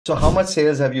So how much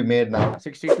sales have you made now?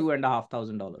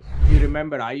 $62,500. You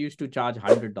remember, I used to charge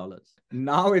 $100.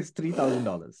 Now it's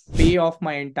 $3,000. Pay off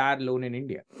my entire loan in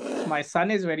India. My son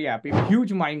is very happy.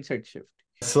 Huge mindset shift.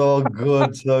 So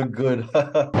good, so good.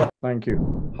 Thank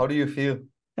you. How do you feel?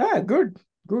 Yeah, good,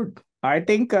 good. I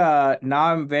think now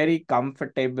I'm very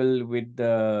comfortable with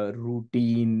the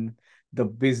routine, the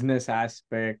business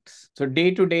aspects. So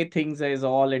day-to-day things is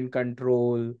all in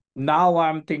control. Now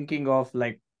I'm thinking of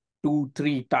like two,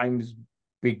 three times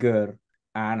bigger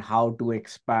and how to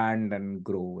expand and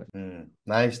grow.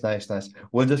 Nice, nice, nice.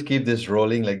 We'll just keep this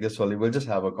rolling like this, Oli. We'll just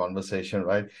have a conversation,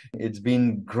 right? It's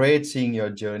been great seeing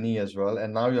your journey as well.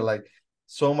 And now you're like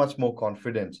so much more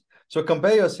confident. So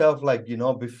compare yourself like,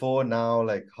 before now,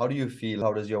 like how do you feel?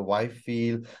 How does your wife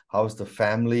feel? How's the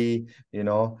family?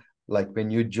 Like when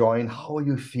you join, how are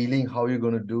you feeling? How are you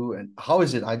going to do? And how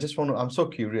is it? I'm so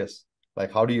curious.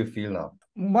 Like, how do you feel now?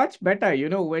 Much better,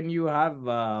 when you have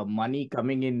money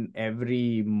coming in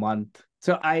every month.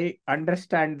 So I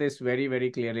understand this very, very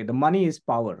clearly. The money is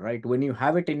power, right? When you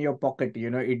have it in your pocket,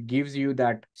 it gives you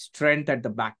that strength at the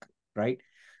back, right?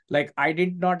 Like I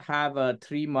did not have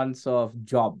 3 months of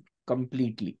job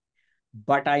completely,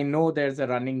 but I know there's a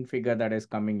running figure that is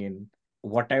coming in,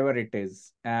 whatever it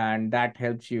is, and that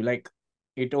helps you. Like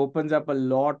it opens up a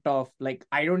lot of, like,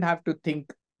 I don't have to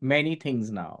think many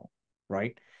things now,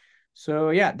 right? So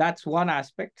yeah, that's one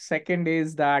aspect. Second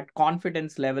is that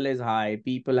confidence level is high.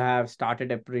 People have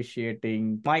started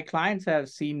appreciating. My clients have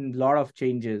seen a lot of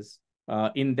changes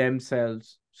in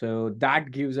themselves. So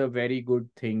that gives a very good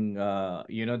thing,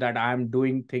 that I'm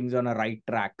doing things on a right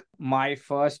track. My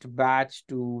first batch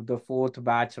to the fourth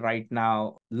batch right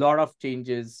now, a lot of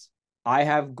changes. I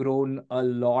have grown a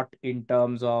lot in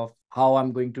terms of how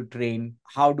I'm going to train.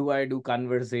 How do I do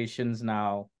conversations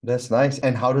now? That's nice.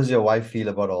 And how does your wife feel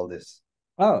about all this?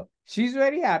 Oh, she's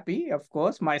very happy, of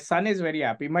course. My son is very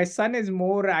happy. My son is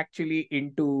more actually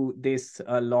into this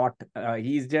a lot.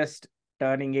 He's just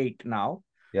turning 8 now,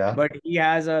 Yeah. but he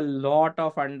has a lot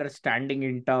of understanding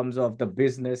in terms of the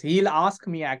business. He'll ask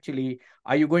me actually,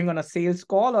 are you going on a sales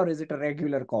call or is it a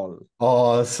regular call?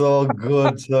 Oh, so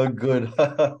good, so good.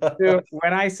 So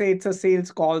when I say it's a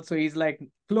sales call, so he's like,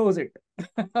 close it.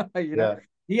 you know, Yeah.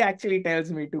 he actually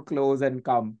tells me to close and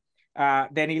come.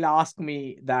 Then he'll ask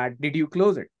me that, did you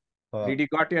close it? Uh, Did you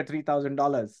got your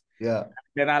 $3,000? yeah.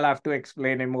 Then I'll have to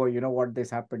explain him, oh, what this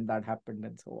happened, that happened,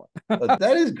 and so on.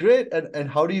 That is great. And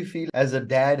how do you feel as a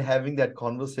dad having that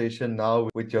conversation now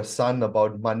with your son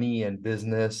about money and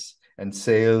business and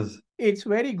sales? It's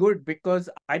very good because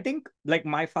I think like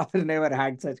my father never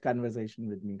had such conversation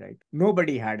with me, right?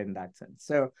 Nobody had in that sense.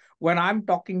 So when I'm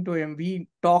talking to him, we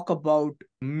talk about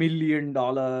 $1 million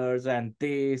and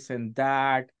this and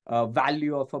that,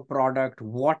 value of a product,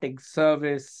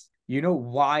 service,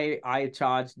 why I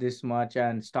charge this much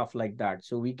and stuff like that.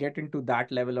 So we get into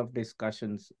that level of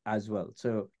discussions as well.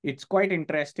 So it's quite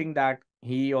interesting that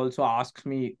he also asks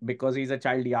me, because he's a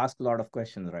child, he asks a lot of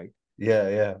questions, right? Yeah,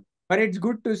 yeah. But it's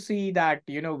good to see that,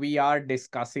 we are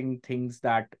discussing things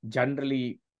that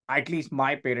generally, at least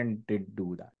my parent did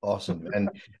do that. Awesome. And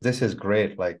this is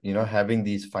great. Like, having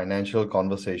these financial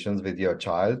conversations with your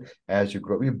child as you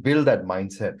grow, you build that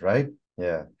mindset, right?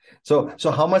 Yeah. So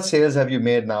how much sales have you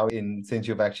made now in since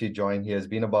you've actually joined here?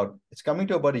 It's coming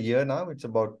to about a year now. It's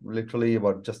about literally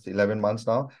about just 11 months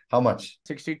now. How much?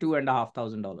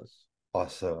 $62,500.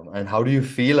 Awesome. And how do you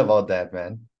feel about that,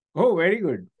 man? Oh, very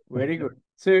good. Very good.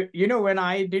 So, when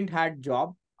I didn't had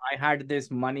job, I had this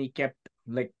money kept,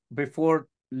 like, before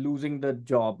losing the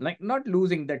job, like not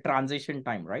losing the transition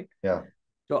time, right? Yeah.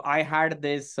 So I had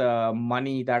this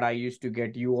money that I used to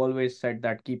get. You always said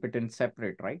that keep it in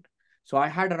separate, right? So I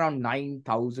had around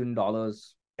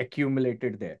 $9,000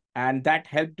 accumulated there, and that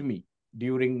helped me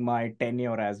during my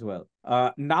tenure as well.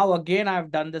 Now again,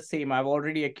 I've done the same. I've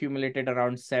already accumulated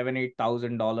around $7,000,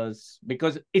 $8,000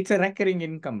 because it's a recurring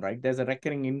income, right? There's a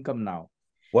recurring income now.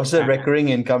 What's the recurring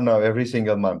income now every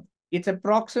single month? It's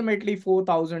approximately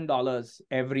 $4,000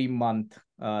 every month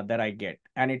that I get,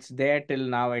 and it's there till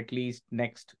now, at least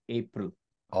next April.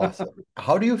 Awesome.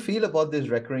 How do you feel about this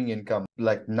recurring income?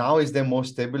 Like now, is there more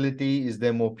stability? Is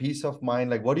there more peace of mind?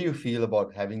 Like, what do you feel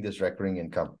about having this recurring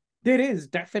income? There is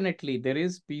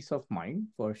peace of mind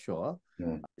for sure.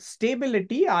 Hmm.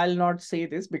 Stability, I'll not say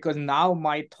this because now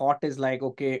my thought is like,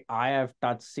 okay, I have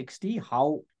touched 60.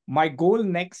 How my goal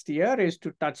next year is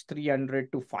to touch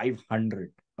 300 to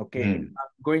 500. Okay. Hmm.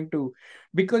 I'm going to,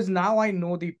 because now I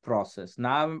know the process.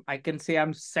 Now I can say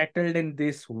I'm settled in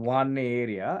this one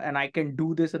area and I can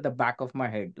do this at the back of my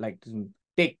head, like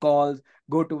take calls,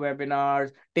 go to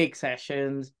webinars, take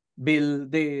sessions, bill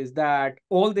this, that,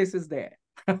 all this is there.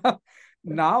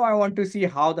 Now I want to see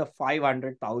how the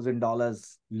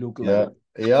 $500,000 look like.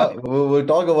 Yeah, yeah, we'll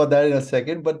talk about that in a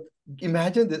second. But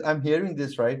imagine this, I'm hearing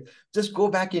this, right? Just go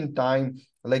back in time,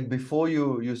 like before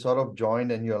you sort of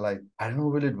joined and you're like, I don't know,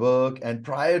 will it work? And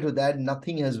prior to that,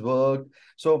 nothing has worked.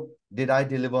 So did I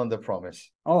deliver on the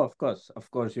promise? Oh, of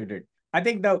course you did. I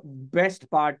think the best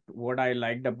part, what I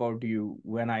liked about you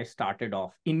when I started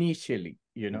off initially,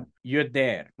 you're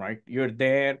there, right? You're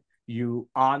there. You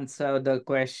answer the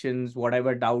questions,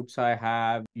 whatever doubts I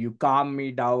have. You calm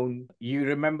me down. You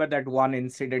remember that one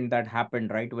incident that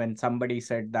happened, right? When somebody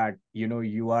said that,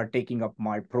 you are taking up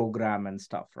my program and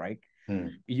stuff, right? Hmm.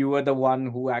 You were the one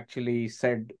who actually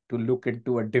said to look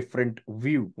into a different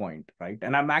viewpoint, right?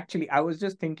 And I was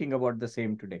just thinking about the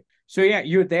same today. So yeah,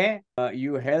 you're there,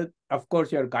 you help. Of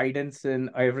course, your guidance and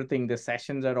everything, the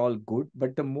sessions are all good,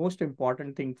 but the most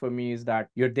important thing for me is that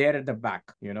you're there at the back,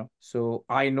 so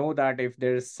I know that if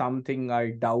there's something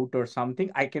I doubt or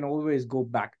something, I can always go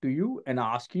back to you and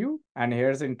ask you, and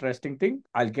here's the interesting thing,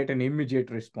 I'll get an immediate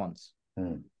response.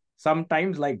 Hmm.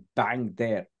 Sometimes like bang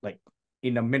there, like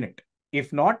in a minute,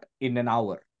 if not in an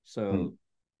hour. Hmm. So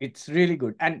it's really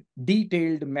good, and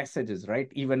detailed messages, right?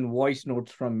 Even voice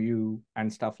notes from you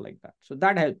and stuff like that, so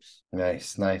that helps.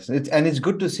 Nice, nice. It's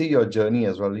good to see your journey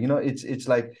as well. It's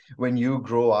like when you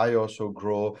grow, I also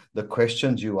grow. The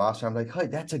questions you ask, I'm like, hey,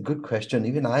 that's a good question.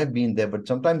 Even I've been there, but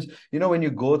sometimes, when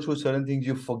you go through certain things,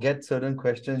 you forget certain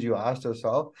questions you asked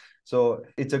yourself. So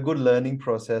it's a good learning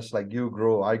process. Like you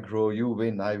grow, I grow, you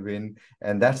win, I win.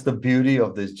 And that's the beauty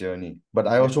of this journey. But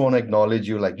I Yeah. also want to acknowledge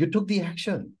you, like you took the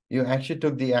action. You actually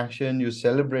took the action, you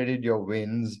celebrated your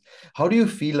wins. How do you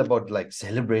feel about like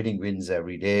celebrating wins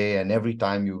every day and every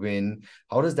time you win?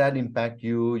 How does that impact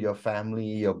you, your family,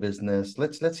 your business?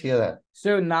 Let's hear that.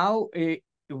 So now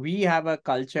we have a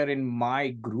culture in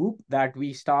my group that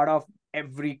we start off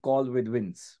every call with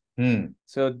wins. Hmm.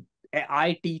 So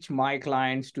I teach my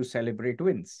clients to celebrate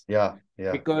wins, Yeah,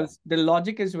 yeah, because the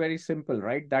logic is very simple,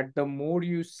 right? That the more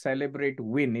you celebrate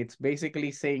win, it's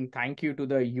basically saying thank you to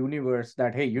the universe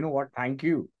that, hey, you know what? Thank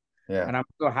you. yeah, And I'm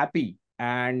so happy.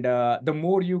 And the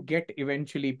more you get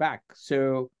eventually back.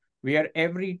 So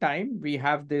every time we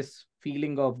have this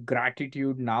feeling of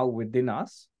gratitude now within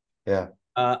us, yeah.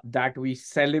 that we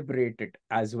celebrate it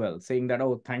as well, saying that,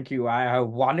 oh, thank you. I have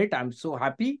won it. I'm so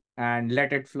happy, and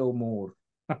let it flow more.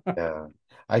 Yeah,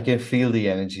 I can feel the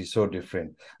energy so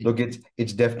different. Look,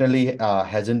 it's definitely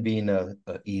hasn't been a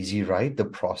easy ride. The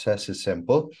process is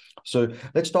simple. So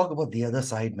let's talk about the other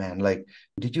side, man. Like,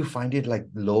 did you find it like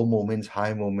low moments,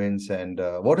 high moments, and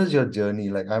what is your journey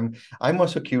like? I'm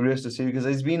also curious to see because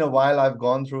it's been a while. I've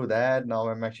gone through that. Now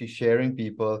I'm actually sharing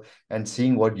people and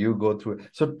seeing what you go through.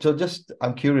 So just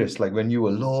I'm curious. Like when you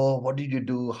were low, what did you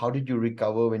do? How did you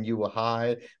recover when you were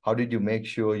high? How did you make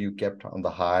sure you kept on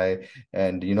the high?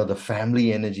 And the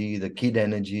family energy, the kid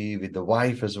energy, with the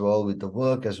wife as well, with the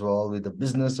work as well, with the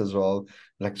business as well,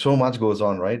 like so much goes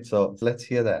on, right? So let's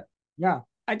hear that. Yeah.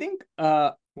 I think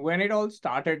when it all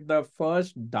started, the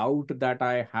first doubt that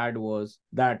I had was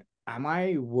that, am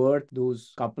I worth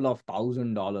those couple of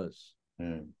 $1,000?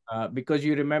 Hmm. Because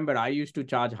you remember, I used to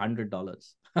charge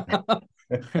 $100.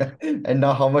 And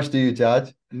now how much do you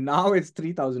charge? Now it's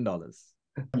 $3,000.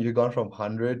 You've gone from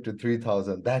 100 to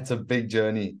 3,000. That's a big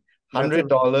journey. That's a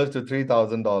 $100 to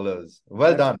 $3,000.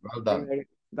 Well that's a done, well very, done.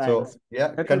 very So thanks. yeah,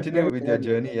 That's a continue very, with your very.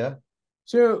 journey. Yeah.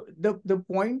 So the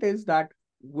point is that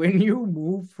when you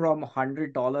move from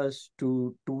 $100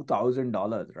 to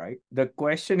 $2,000, right? The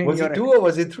question in Was your it head. two or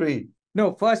was it three?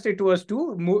 No, first it was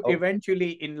two. Oh,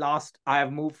 Eventually, in last, I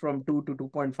have moved from two to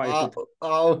 2.5 to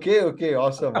okay, okay.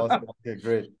 Awesome, awesome. Okay,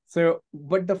 great. So,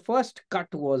 but the first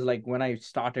cut was like when I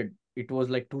started, it was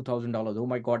like $2,000. Oh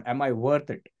my God, am I worth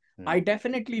it? I Hmm.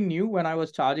 definitely knew when I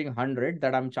was charging 100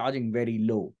 that I'm charging very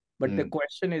low. But the Hmm.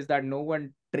 question is that no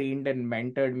one trained and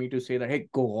mentored me to say that, hey,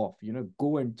 go off,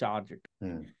 go and charge it.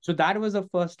 Hmm. So that was the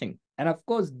first thing. And of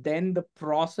course, then the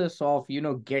process of,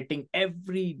 getting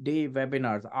everyday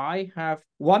webinars. I have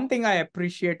one thing I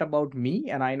appreciate about me,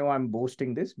 and I know I'm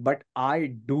boasting this, but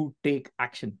I do take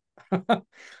action.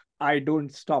 I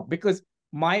don't stop, because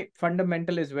my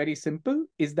fundamental is very simple,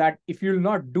 is that if you'll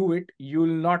not do it, you'll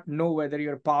not know whether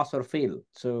you're pass or fail.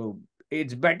 So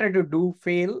it's better to do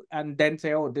fail and then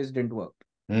say, oh, this didn't work.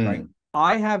 Right. Hmm.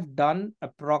 I have done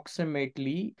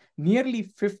approximately nearly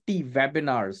 50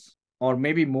 webinars, or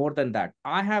maybe more than that.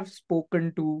 I have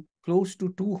spoken to close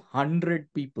to 200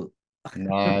 people.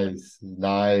 Nice,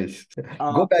 nice. Go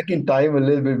Uh, back in time a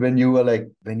little bit when you were like,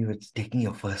 when you were taking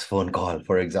your first phone call,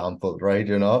 for example, right?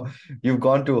 You've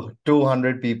gone to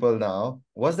 200 people now.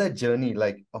 What's that journey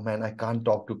like? Oh man, I can't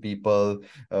talk to people.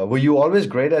 Were you always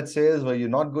great at sales? Were you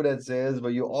not good at sales?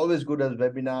 Were you always good at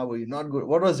webinar? Were you not good?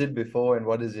 What was it before and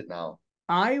what is it now?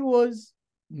 I was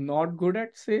not good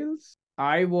at sales.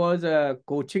 I was a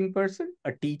coaching person,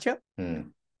 a teacher. Hmm.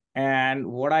 And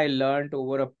what I learned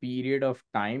over a period of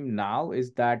time now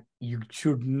is that you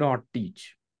should not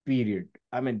teach, period.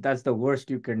 I mean, that's the worst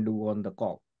you can do on the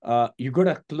call. You got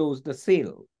to close the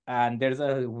sale, and there's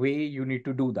a way you need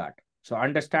to do that. So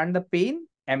understand the pain,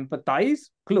 empathize,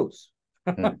 close.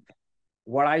 Hmm.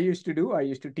 What I used to do, I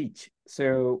used to teach.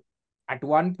 So at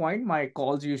one point, my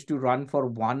calls used to run for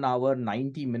 1 hour,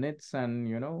 90 minutes,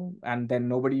 and then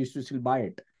nobody used to still buy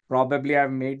it. Probably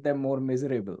I've made them more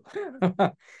miserable.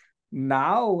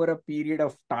 Now, over a period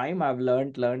of time, I've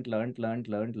learned.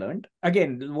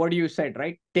 Again, what you said,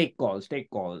 right? Take calls.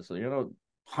 So,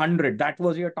 100, that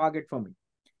was your target for me.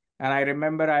 And I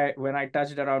remember when I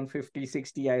touched around 50,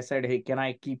 60, I said, hey, can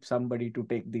I keep somebody to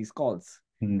take these calls?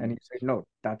 Hmm. And he said, no,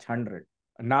 that's 100.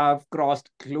 Now I've crossed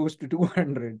close to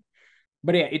 200.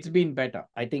 But yeah, it's been better.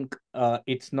 I think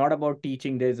it's not about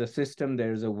teaching. There's a system,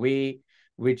 there's a way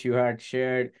which you had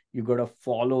shared. You got to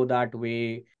follow that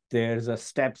way. There's a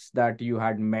steps that you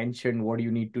had mentioned, what you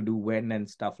need to do when and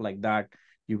stuff like that.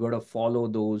 You got to follow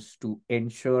those to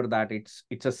ensure that it's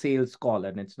a sales call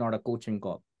and it's not a coaching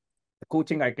call. The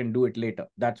coaching, I can do it later.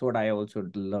 That's what I also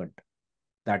learned.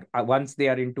 That once they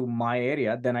are into my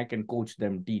area, then I can coach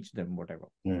them, teach them, whatever.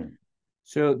 Hmm.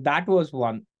 So that was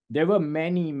one. There were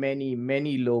many, many,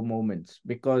 many low moments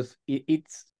because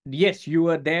it's, yes, you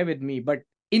were there with me, but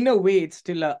in a way, it's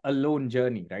still a lone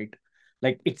journey, right?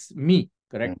 Like it's me,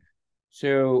 Hmm. correct?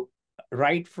 So,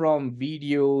 right from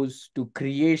videos to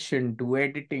creation to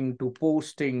editing to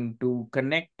posting to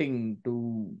connecting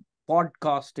to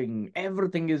podcasting,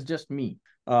 everything is just me.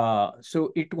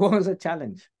 So it was a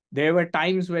challenge. There were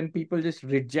times when people just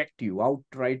reject you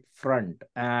outright front,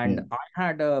 and Hmm. I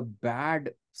had a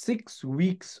bad 6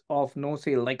 weeks of no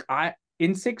sale. Like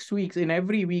in 6 weeks, in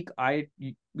every week,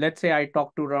 let's say I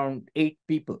talked to around 8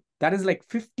 people. That is like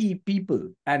 50 people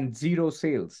and zero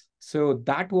sales. So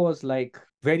that was like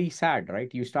very sad,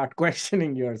 right? You start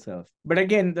questioning yourself. But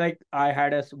again, like I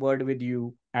had a word with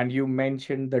you and you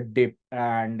mentioned the dip,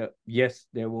 and yes,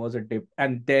 there was a dip,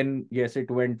 and then yes,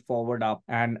 it went forward up.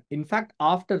 And in fact,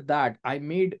 after that,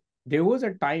 there was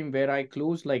a time where I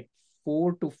closed like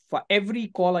 4 to 5 every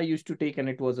call I used to take, and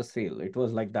it was a sale. It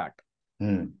was like that.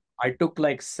 Hmm. I took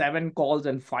like 7 calls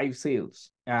and 5 sales.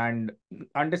 And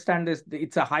understand this,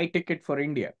 it's a high ticket for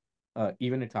India.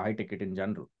 Even it's a high ticket in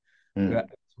general. Hmm.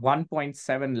 It's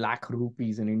 1.7 lakh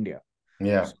rupees in India.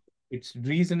 Yeah. So it's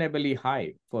reasonably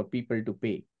high for people to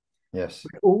pay. Yes.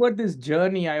 But over this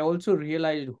journey, I also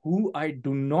realized who I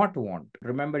do not want.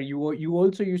 Remember, you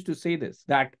also used to say this,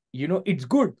 that it's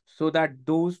good so that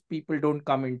those people don't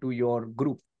come into your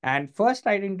group. And first,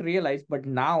 I didn't realize, but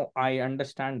now I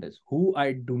understand this, who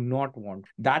I do not want.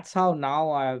 That's how now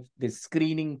I have this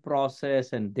screening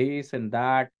process and this and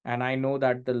that. And I know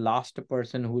that the last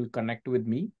person who will connect with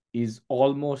me is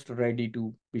almost ready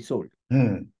to be sold.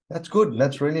 Hmm. That's good.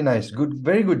 That's really nice. Good,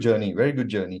 very good journey. Very good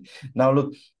journey. Now,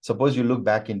 look, suppose you look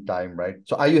back in time, right?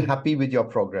 So, are you happy with your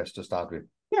progress to start with?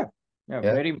 Yeah, yeah,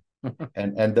 Yeah. very.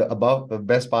 And the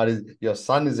best part is your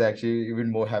son is actually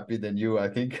even more happy than you, I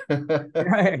think.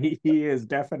 He is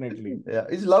definitely. Yeah,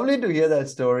 it's lovely to hear that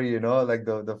story, like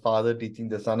the father teaching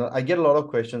the son. I get a lot of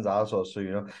questions asked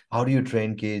also, how do you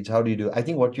train kids? How do you do? I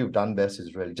think what you've done best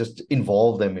is really just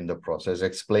involve them in the process,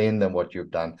 explain them what you've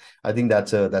done. I think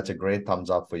that's a great thumbs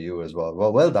up for you as well.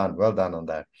 Well done on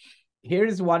that.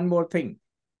 Here's one more thing.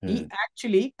 He Hmm.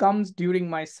 actually comes during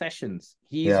my sessions.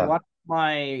 He's Yeah, one of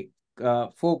my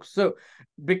folks. So,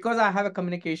 because I have a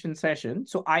communication session,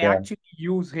 so I yeah. actually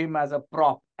use him as a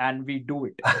prop and we do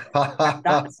it. And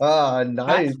that's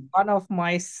Nice. one of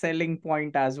my selling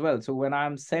point as well. So, when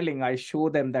I'm selling, I show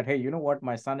them that, hey, you know what?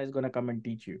 My son is going to come and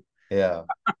teach you. Yeah.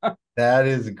 That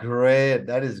is great.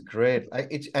 That is great.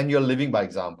 And you're living by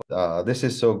example. This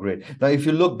is so great. Now, if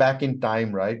you look back in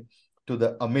time, right, to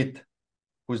the Amit,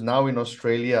 who's now in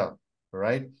Australia,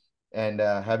 right, and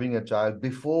having a child.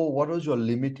 Before, what was your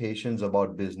limitations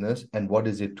about business, and what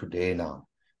is it today now?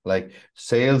 Like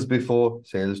sales before,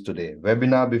 sales today,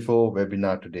 webinar before,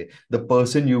 webinar today. The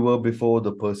person you were before,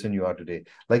 the person you are today.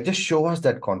 Like, just show us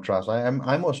that contrast.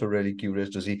 I'm also really curious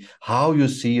to see how you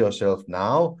see yourself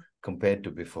now compared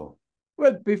to before.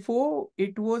 Well, before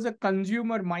it was a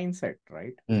consumer mindset,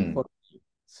 right? Hmm. For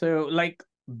So, like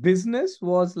business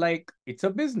was like, it's a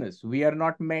business. We are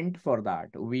not meant for that.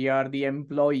 We are the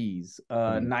employees,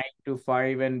 9 to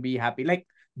 5 and be happy. Like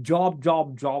job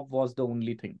was the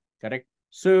only thing. Correct.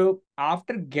 So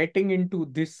after getting into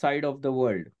this side of the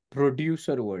world,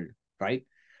 producer world, right?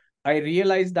 I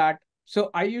realized that. So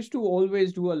I used to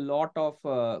always do a lot of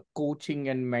coaching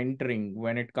and mentoring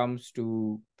when it comes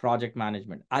to project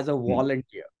management as a Mm.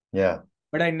 volunteer. Yeah.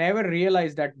 But I never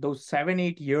realized that those 7,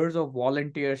 8 years of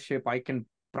volunteership, I can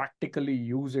practically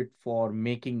use it for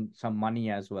making some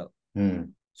money as well.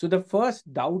 Mm. So the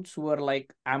first doubts were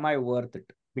like, am I worth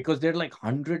it? Because there are like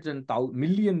hundreds and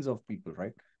millions of people,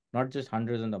 right? Not just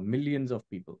hundreds and the millions of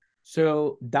people.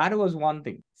 So that was one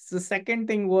thing. The second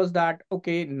thing was that,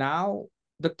 okay, now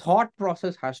the thought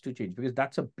process has to change, because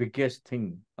that's the biggest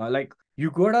thing. Like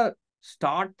you gotta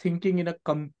start thinking in a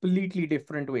completely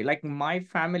different way. Like my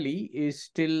family is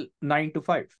still 9 to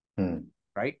 5, Mm.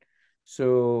 right?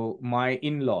 So my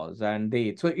in-laws and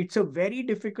so it's a very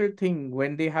difficult thing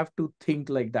when they have to think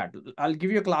like that. I'll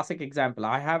give you a classic example.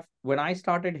 When I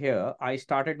started here, I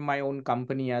started my own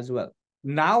company as well.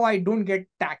 Now I don't get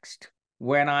taxed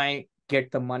when I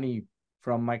get the money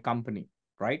from my company,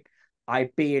 right? I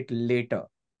pay it later.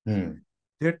 Mm.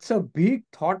 That's a big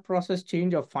thought process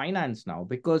change of finance now,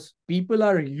 because people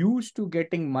are used to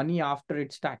getting money after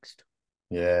it's taxed.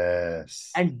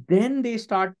 Yes. And then they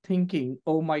start thinking,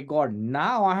 oh my God,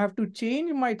 now I have to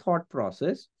change my thought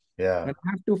process Yeah. and I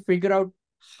have to figure out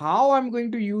how I'm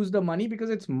going to use the money, because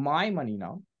it's my money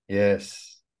now.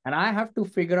 Yes. And I have to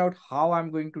figure out how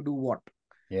I'm going to do what.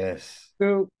 Yes.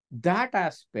 So that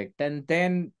aspect. And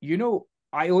then,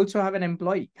 I also have an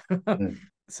employee. Mm.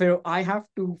 So I have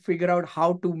to figure out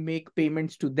how to make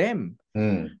payments to them.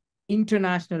 Mm.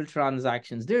 International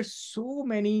transactions. There's so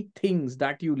many things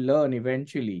that you learn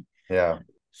eventually. Yeah.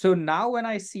 So now when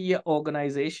I see an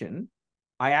organization,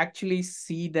 I actually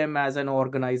see them as an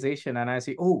organization and I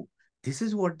say, oh, this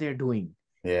is what they're doing.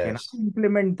 Can I Yes.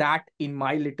 implement that in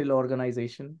my little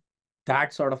organization?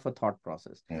 That sort of a thought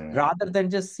process, Mm. rather than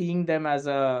just seeing them as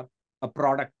a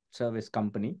product service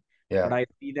company. But Yeah. I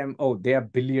see them, oh, they are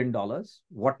 $1 billion.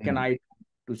 What can Mm. I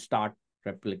do to start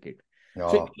replicate?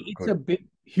 So Oh, it's a good. big,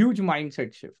 huge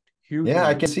mindset shift. Huge Yeah, I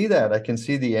mind. can see that. I can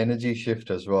see the energy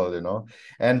shift as well,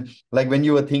 And like when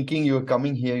you were thinking you were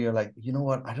coming here, you're like, you know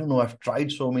what? I don't know. I've tried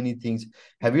so many things.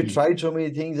 Have you tried so many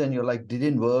things and you're like,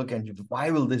 didn't work? And why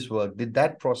will this work? Did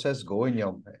that process go in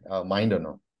your mind or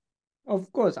no? Of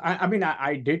course. I mean,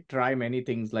 I did try many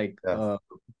things. Like Yeah.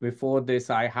 before this,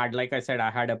 like I said,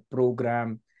 I had a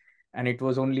program and it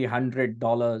was only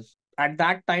 $100. At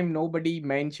that time, nobody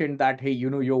mentioned that, hey,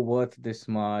 you're worth this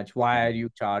much. Why are Mm. you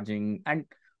charging? And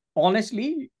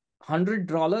honestly,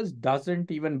 $100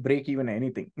 doesn't even break even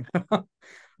anything.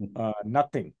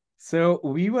 Nothing. So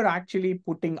we were actually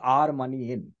putting our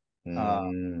money in. Uh,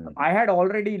 Mm. I had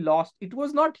already lost. It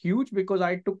was not huge because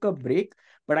I took a break,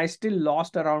 but I still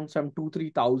lost around some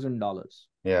 $2,000-3,000.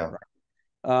 Yeah. Right.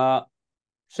 Uh,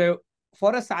 so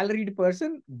for a salaried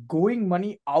person, going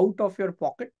money out of your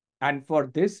pocket, and for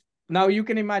this, now you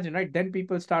can imagine, right? Then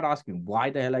people start asking, why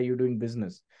the hell are you doing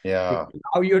business? Yeah. Because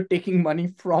now you're taking money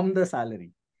from the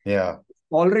salary. Yeah.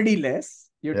 Already less,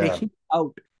 you're Yeah. taking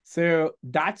out. So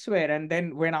that's where, and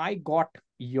then when I got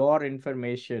your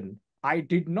information, I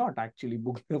did not actually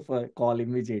book the call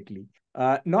immediately.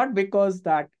 Not because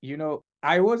that,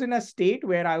 I was in a state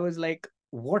where I was like,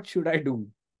 what should I do?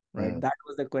 Right. Mm. That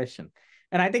was the question.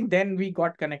 And I think then we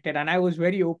got connected, and I was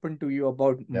very open to you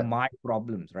about Yeah. my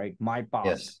problems, right? My past.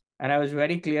 Yes. And I was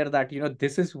very clear that,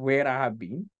 this is where I have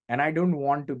been, and I don't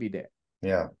want to be there.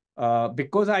 Yeah.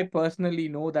 Because I personally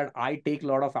know that I take a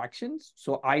lot of actions.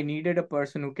 So I needed a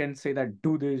person who can say that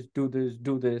do this, do this,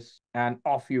 do this, and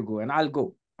off you go. And I'll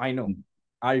go. I know. Mm.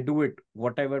 I'll do it,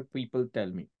 whatever people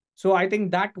tell me. So I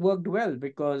think that worked well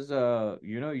because,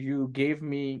 you gave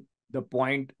me the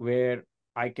point where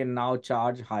I can now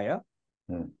charge higher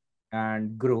Mm.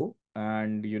 and grow.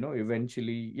 And,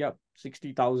 eventually, yeah,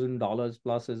 $60,000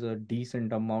 plus is a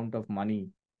decent amount of money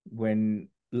when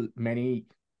many,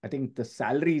 I think the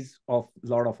salaries of a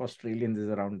lot of Australians is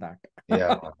around that.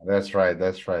 Yeah, that's right.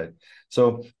 That's right.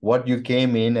 So what you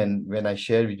came in and when I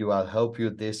shared with you, I'll help you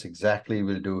this exactly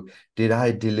will do. Did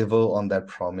I deliver on that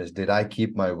promise? Did I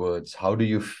keep my words? How do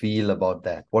you feel about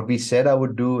that? What we said I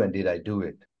would do and did I do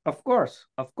it? Of course,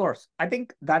 of course. I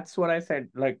think that's what I said.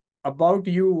 Like about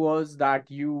you was that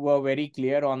you were very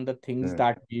clear on the things Mm.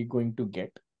 that we're going to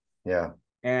get. Yeah.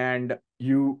 And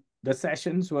the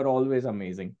sessions were always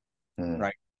amazing. Mm.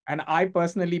 Right. And I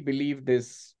personally believe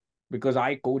this because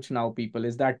I coach now people,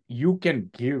 is that you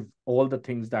can give all the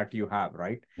things that you have,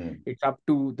 right? It's up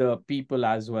to the people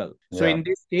as well. So Yeah. in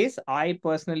this case, I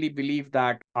personally believe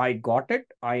that I got it,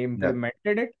 I Yeah.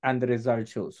 implemented it, and the result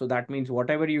shows. So that means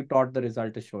whatever you taught, the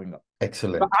result is showing up. So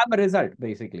Excellent. I'm a result,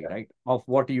 basically, Yeah. right, of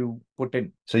what you put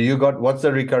in. So you got, what's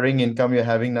the recurring income you're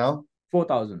having now?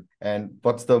 4,000. And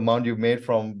what's the amount you made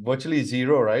from virtually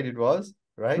zero, right? It was,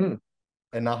 right? Hmm.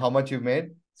 And now how much you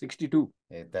made? 62.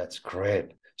 Hey, that's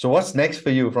great. So what's next for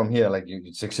you from here? Like,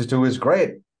 62 is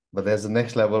great, but there's the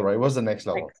next level, right? What's the next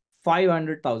Like level?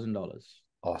 $500,000.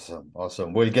 Awesome.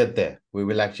 Awesome. We'll get there. We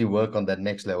will actually work on that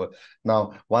next level.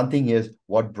 Now, one thing is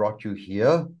what brought you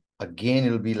here? Again,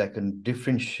 it'll be like a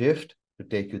different shift to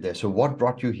take you there. So what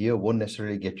brought you here won't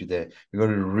necessarily get you there. You're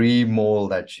going to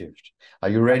remold that shift. Are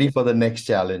you Yeah. ready for the next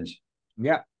challenge?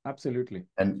 Yeah, absolutely.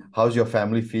 And how's your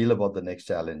family feel about the next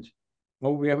challenge?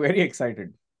 Oh, we are very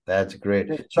excited. That's great.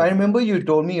 Very So I excited. remember you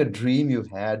told me a dream you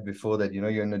had before that,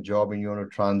 you're in a job and you want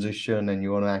to transition and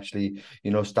you want to actually,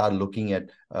 start looking at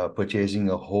purchasing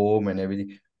a home and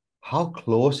everything. How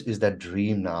close is that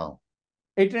dream now?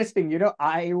 Interesting.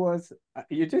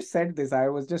 You just said this. I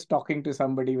was just talking to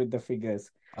somebody with the figures.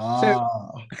 So,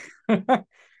 Ah,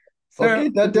 so okay.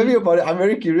 Tell me we, about it. I'm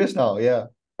very curious now. Yeah.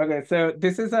 okay. So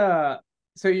this is a,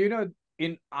 so,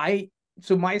 in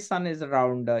so my son is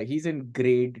around, he's in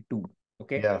grade 2.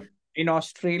 Okay. Yeah. In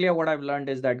Australia, what I've learned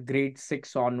is that grade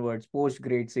 6 onwards, post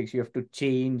grade 6, you have to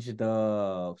change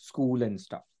the school and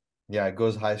stuff. Yeah. It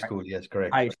goes high Right? school. Yes,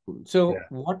 correct. High school. So Yeah.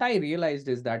 what I realized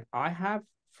is that I have,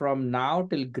 from now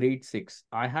till grade 6,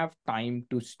 I have time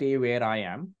to stay where I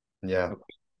am. Yeah.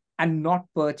 Okay, and not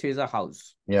purchase a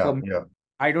house. For Yeah. me, Yeah.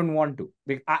 I don't want to.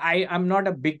 I'm not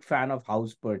a big fan of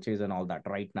house purchase and all that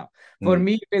right now. For Mm.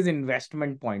 me, it is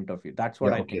investment point of view. That's what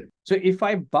Yeah. I think. Okay. So if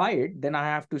I buy it, then I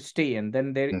have to stay, and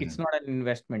then it's Mhm. not an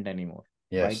investment anymore,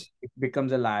 right? Yes. It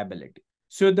becomes a liability.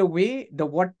 So the way the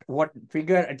what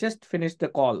figure, I just finished the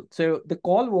call. So the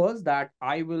call was that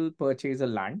I will purchase a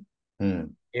land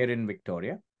Mm. here in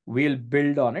Victoria. We'll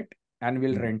build on it and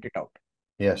we'll Mm. rent it out.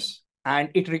 Yes. And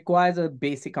it requires a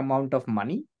basic amount of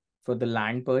money for the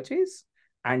land purchase.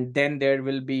 And then there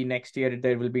will be, next year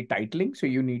there will be titling, so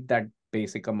you need that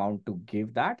basic amount to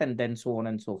give that, and then so on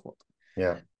and so forth.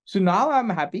 Yeah. So now I'm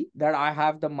happy that I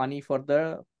have the money for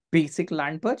the basic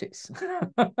land purchase.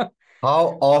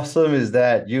 How awesome is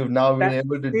that? You've now been That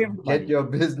able to saved get money. your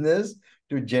business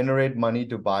to generate money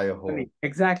to buy a home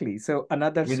Exactly. So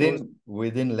another source.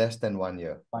 within less than 1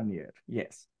 year. 1 year,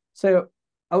 yes. So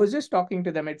I was just talking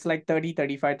to them. It's like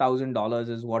 $35,000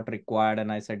 is what required,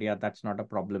 and I said, yeah, that's not a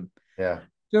problem. Yeah.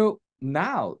 So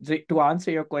now, to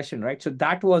answer your question, right? So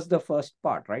that was the first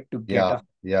part, right? To get Yeah. a,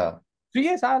 Yeah. so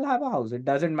yes, I'll have a house. It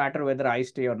doesn't matter whether I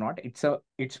stay or not.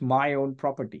 It's my own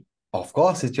property. Of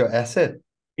course, it's your asset.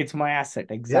 It's my asset,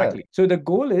 Yeah. exactly. So the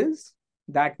goal is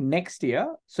that next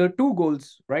year. So two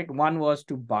goals, right? One was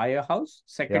to buy a house.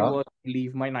 Second Yeah. was to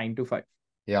leave my 9 to 5.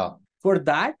 Yeah. For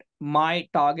that, my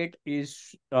target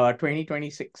is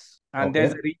 2026. And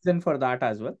there's Okay. a reason for that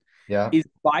as well. Yeah. Is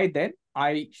by then,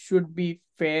 I should be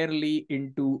fairly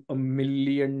into $1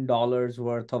 million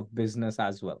worth of business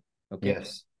as well. Okay.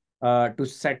 Yes. To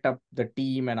set up the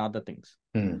team and other things.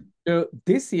 Hmm. So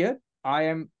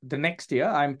the next year,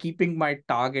 I'm keeping my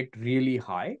target really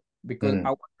high because I Hmm.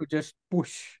 want to just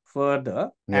push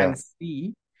further Yeah. and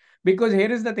see. Because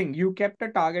here is the thing, you kept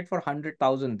a target for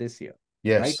 100,000 this year,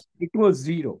 right? Yes. It was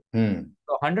zero. Hmm.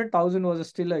 So 100,000 was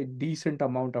still a decent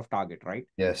amount of target, right?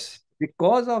 Yes.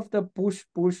 Because of the push,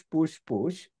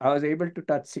 I was able to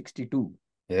touch 62,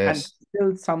 and Yes.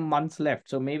 still some months left.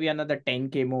 So maybe another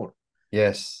 10K more.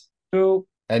 Yes. So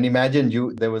And imagine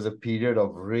there was a period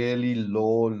of really yeah,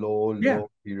 low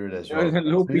period as there was well. a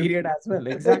low So you, period as well.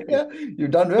 Exactly.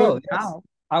 you've done So well. Yes. now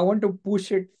I want to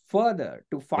push it further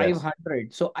to Yes.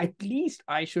 500. So at least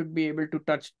I should be able to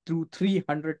touch through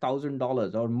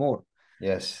 $300,000 or more.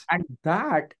 Yes. And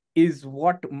that is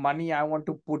what money I want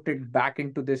to put it back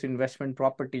into this investment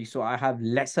property. So I have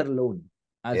lesser loan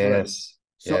as well. Yes.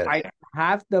 So Yes. I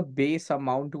have the base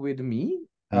amount with me,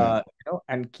 Hmm.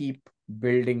 and keep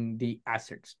building the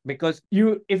assets. Because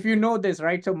if you know this,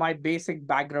 right? So my basic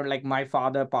background, like my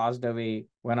father passed away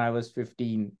when I was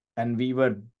 15 and we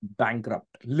were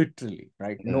bankrupt, literally,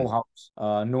 right? No Hmm. house,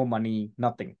 no money,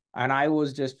 nothing. And I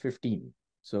was just 15.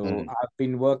 So Hmm. I've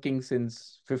been working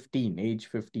since 15, age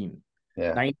 15,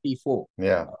 Yeah. 94.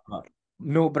 Yeah. Uh,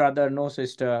 no brother, no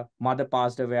sister. Mother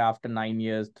passed away after 9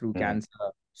 years through Hmm.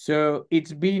 cancer. So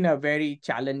it's been a very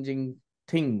challenging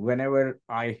thing whenever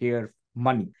I hear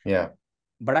money. Yeah.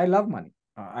 But I love money.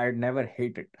 I never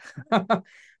hate it. The point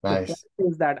Nice.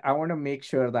 is that I want to make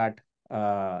sure that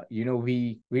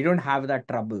we don't have that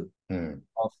trouble Hmm.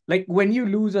 of, like, when you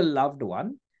lose a loved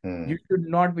one, Hmm. you should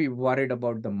not be worried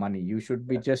about the money. You should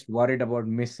be just worried about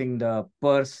missing the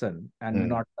person and Hmm.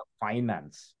 not the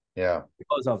finance Yeah.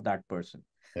 because of that person.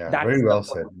 Yeah. That's Very the well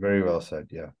said. point. Very well said.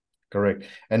 Yeah. Correct.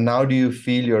 And now do you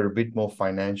feel you're a bit more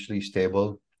financially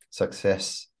stable,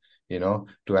 success,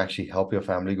 to actually help your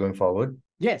family going forward?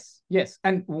 Yes, yes.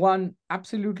 And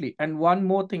absolutely. And one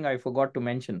more thing I forgot to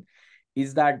mention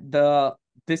is that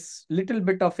this little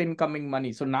bit of incoming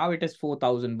money. So now it is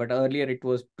 4,000, but earlier it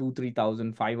was 2,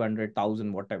 3,000,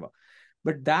 500,000, whatever.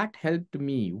 But that helped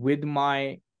me with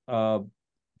my uh,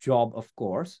 job, of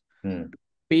course, Hmm.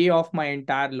 pay off my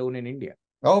entire loan in India.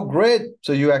 Oh, great.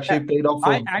 So you Yeah. actually paid off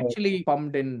I for actually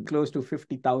pumped in close to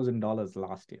 $50,000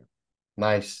 last year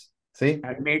nice. See?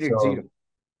 and made it zero. So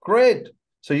great.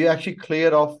 So you actually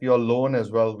cleared off your loan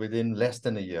as well within less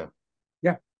than a year.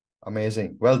 Yeah.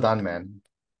 Amazing. Well done, man.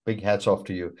 Big hats off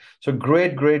to you. So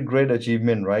great, great, great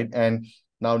achievement, right? And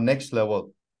now next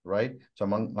level, right? So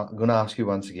I'm going to ask you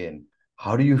once again,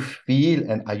 how do you feel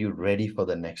and are you ready for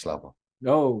the next level?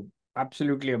 Oh,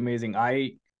 absolutely amazing.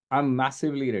 I'm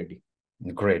massively ready.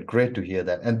 Great, great to hear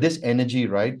that. And this energy,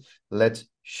 right? Let's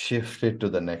shift it to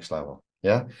the next level.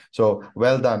 Yeah. So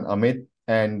well done, Amit.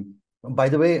 And by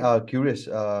the way, curious,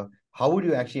 how would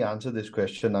you actually answer this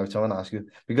question now if someone asks you?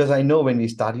 Because I know when we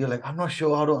start, you're like, I'm not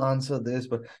sure how to answer this.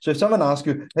 But so if someone asks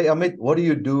you, hey, Amit, what do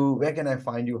you do? Where can I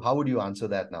find you? How would you answer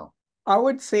that now? I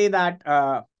would say that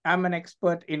I'm an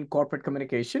expert in corporate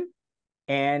communication,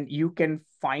 and you can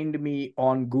find me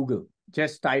on Google.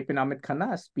 Just type in Amit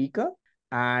Khanna, speaker,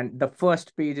 and the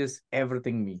first page is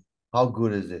everything me. How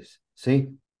good is this? See,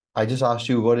 I just asked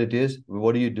you what it is.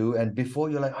 What do you do? And before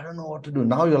you're like, I don't know what to do.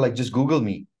 Now you're like, just Google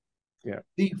me. Yeah.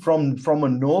 See, from a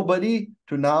nobody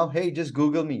to now, hey, just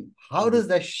Google me. How does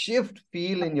that shift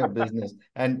feel in your business?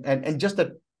 And just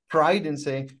the pride in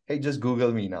saying, hey, just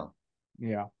Google me now.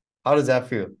 Yeah. How does that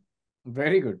feel?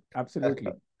 Very good.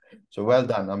 Absolutely. So well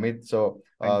done, Amit. So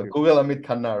Thank you. Google Amit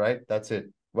Khanna, right? That's it.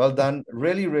 Well done.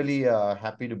 Really, really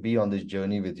happy to be on this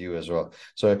journey with you as well.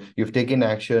 So you've taken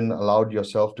action, allowed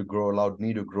yourself to grow, allowed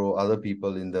me to grow, other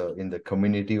people in the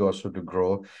community also to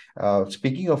grow.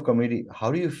 Speaking of community,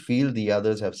 how do you feel the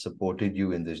others have supported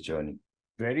you in this journey?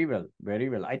 Very well. Very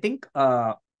well. I think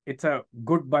it's a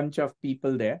good bunch of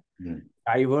people there, Mm.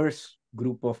 diverse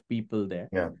group of people there,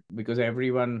 Yeah, because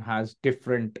everyone has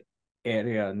different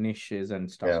area niches and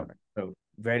stuff, yeah. right? So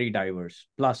very diverse,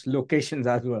 plus locations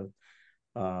as well,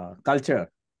 culture,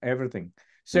 everything. Mm.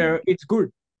 So it's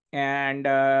good. And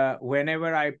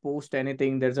whenever I post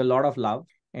anything, there's a lot of love,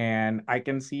 and I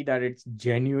can see that it's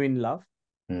genuine love.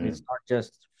 It's Mm. not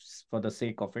just for the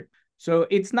sake of it. So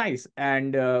it's nice.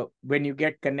 And when you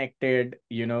get connected,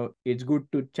 it's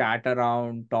good to chat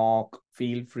around, talk,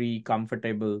 feel free,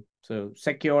 comfortable. So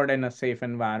secured in a safe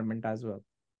environment as well.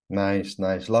 Nice,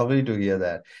 nice. Lovely to hear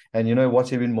that. And you know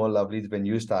what's even more lovely is when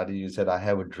you started, you said, I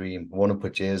have a dream, want to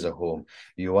purchase a home.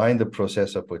 You are in the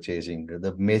process of purchasing.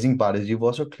 The amazing part is you've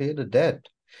also cleared a debt.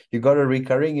 You got a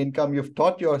recurring income. You've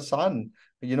taught your son,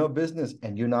 business,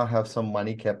 and you now have some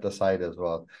money kept aside as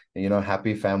well.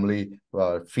 Happy family,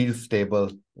 feel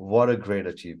stable. What a great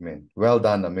achievement. Well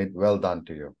done, Amit. Well done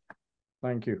to you.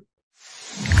 Thank you.